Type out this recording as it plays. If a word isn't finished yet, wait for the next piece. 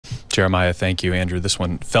Jeremiah, thank you. Andrew, this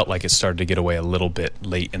one felt like it started to get away a little bit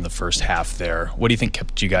late in the first half there. What do you think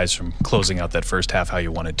kept you guys from closing out that first half how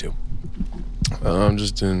you wanted to?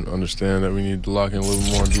 Just didn't understand that we needed to lock in a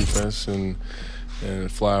little more on defense and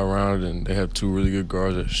fly around, and they have two really good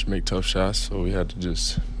guards that make tough shots, so we had to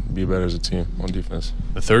just be better as a team on defense.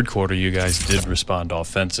 The third quarter, you guys did respond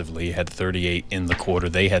offensively. You had 38 in the quarter.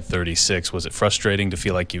 They had 36. Was it frustrating to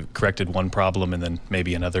feel like you corrected one problem and then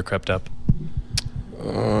maybe another crept up?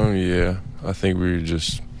 Yeah. I think we're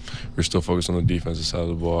still focused on the defensive side of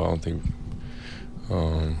the ball. I don't think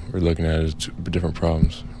we're looking at it as two different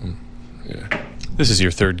problems. Yeah. This is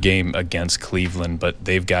your third game against Cleveland, but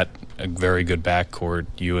they've got a very good backcourt.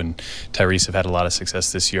 You and Tyrese have had a lot of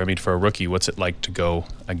success this year. I mean, for a rookie, what's it like to go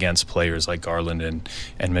against players like Garland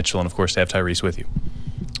and Mitchell, and of course to have Tyrese with you?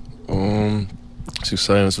 It's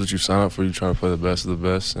exciting. That's what you sign up for. You're trying to play the best of the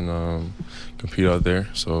best and compete out there.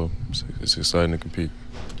 So it's exciting to compete.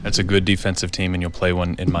 That's a good defensive team, and you'll play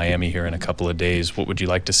one in Miami here in a couple of days. What would you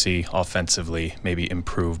like to see offensively maybe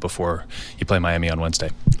improve before you play Miami on Wednesday?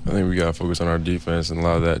 I think we got to focus on our defense and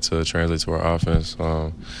allow that to translate to our offense.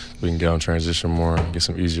 We can get on transition more, get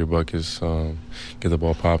some easier buckets, get the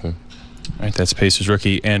ball popping. All right, that's Pacers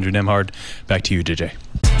rookie Andrew Nembhard. Back to you, JJ.